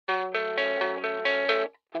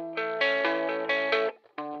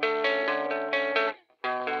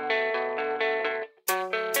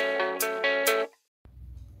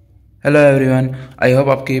Hello everyone, I hope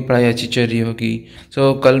आपकी पढ़ाई अच्छी चल रही होगी।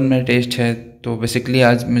 कल मेरा टेस्ट है, तो बेसिकली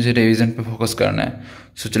आज मुझे रिवीजन पे फोकस करना है।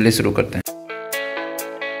 चलिए शुरू करते हैं।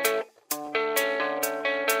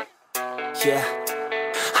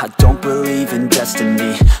 I don't believe in destiny,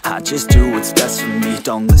 I just do what's best for me.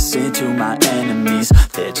 Don't listen to my enemies,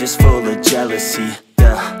 they're just full of jealousy.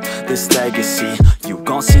 Yeah, this legacy, you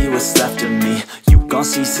gon' see what's left of me. You gon'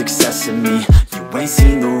 see success in me, you ain't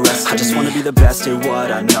seen the rest of me. I just wanna be the best at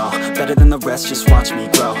what I know, better than the rest, just watch me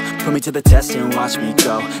grow. Put me to the test and watch me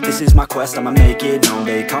go. This is my quest, I'ma make it known.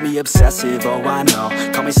 They call me obsessive, oh I know.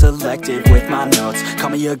 Call me selective with my notes,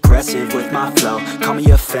 call me aggressive with my flow. Call me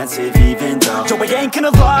offensive even though Joe, I ain't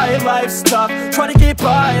gonna lie, life's tough. Try to get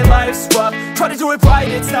by, life's rough. Try to do it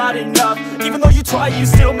right, it's not enough. Even though you try, you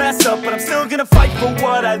still mess up. But I'm still gonna fight for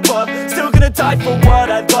what I love, still gonna die for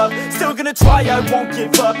what I love. Still gonna try, I won't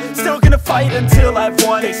give up. Still gonna fight until I've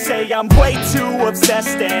won. They say I'm way too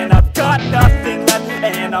obsessed and I've got nothing left,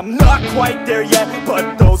 and I'm not quite there yet,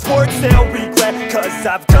 but those words they'll regret. Cause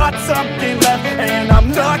I've got something left and I'm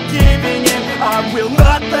not giving in. I will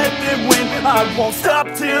not let them win, I won't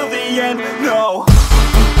stop till the end, no.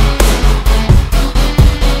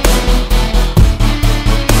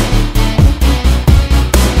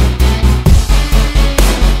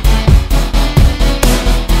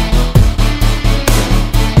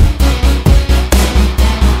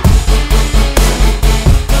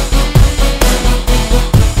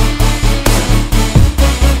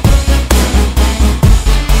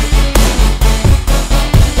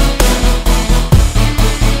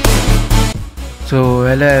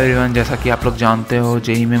 Hello everyone, जैसा कि आप लोग जानते हो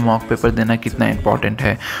JEE में mock paper देना कितना important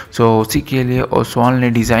है। उसी के लिए ओसवाल ने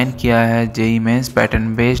डिज़ाइन किया है JEE mains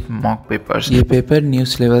pattern based mock papers. ये पेपर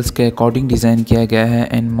न्यूज़ लेवल्स के अकॉर्डिंग डिज़ाइन किया गया है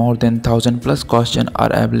and more than 1000+ question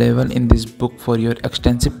are available in this book for your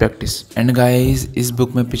extensive practice. And guys, इस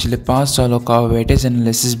बुक में पिछले 5 सालों का वेटेज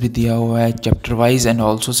एनालिसिस भी दिया हुआ है, chapter wise and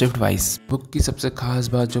also shift wise. Book की सबसे खास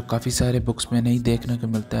बात जो काफ़ी सारे बुक्स में नहीं देखने को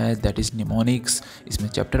मिलता है, दैट इज़ निमोनिक्स। इसमें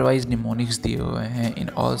चैप्टर वाइज निमोनिक्स दिए हुए हैं इन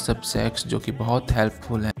ऑल सब्जेक्ट्स, जो कि बहुत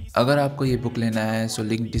हेल्पफुल है। अगर आपको ये बुक लेना है सो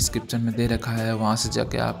लिंक डिस्क्रिप्शन में दे रखा है, वहाँ से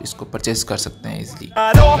जाके आप इसको परचेज कर सकते हैं easily.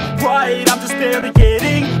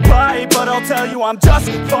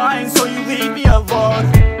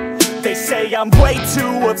 They say I'm way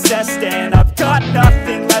too obsessed and I've got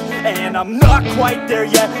nothing left, and I'm not quite there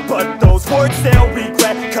yet, but those words they'll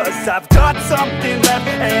regret. Cause I've got something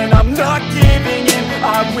left and I'm not giving in.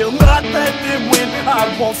 I will not let them win, I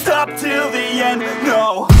won't stop till the end, no.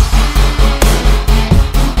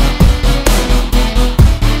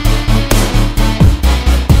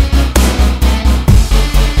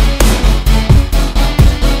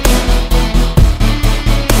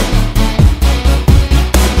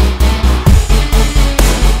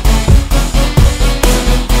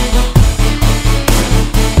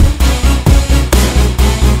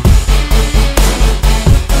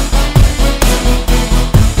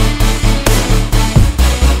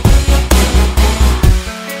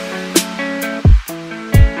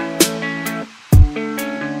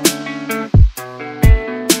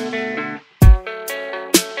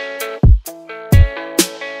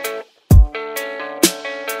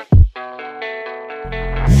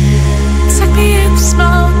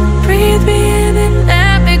 Smoke, breathe me in and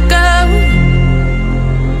let me go.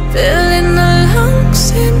 Filling the lungs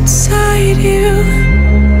inside you,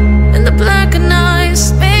 and the blackened eyes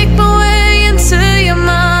make my way into your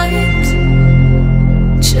mind.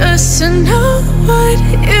 Just to know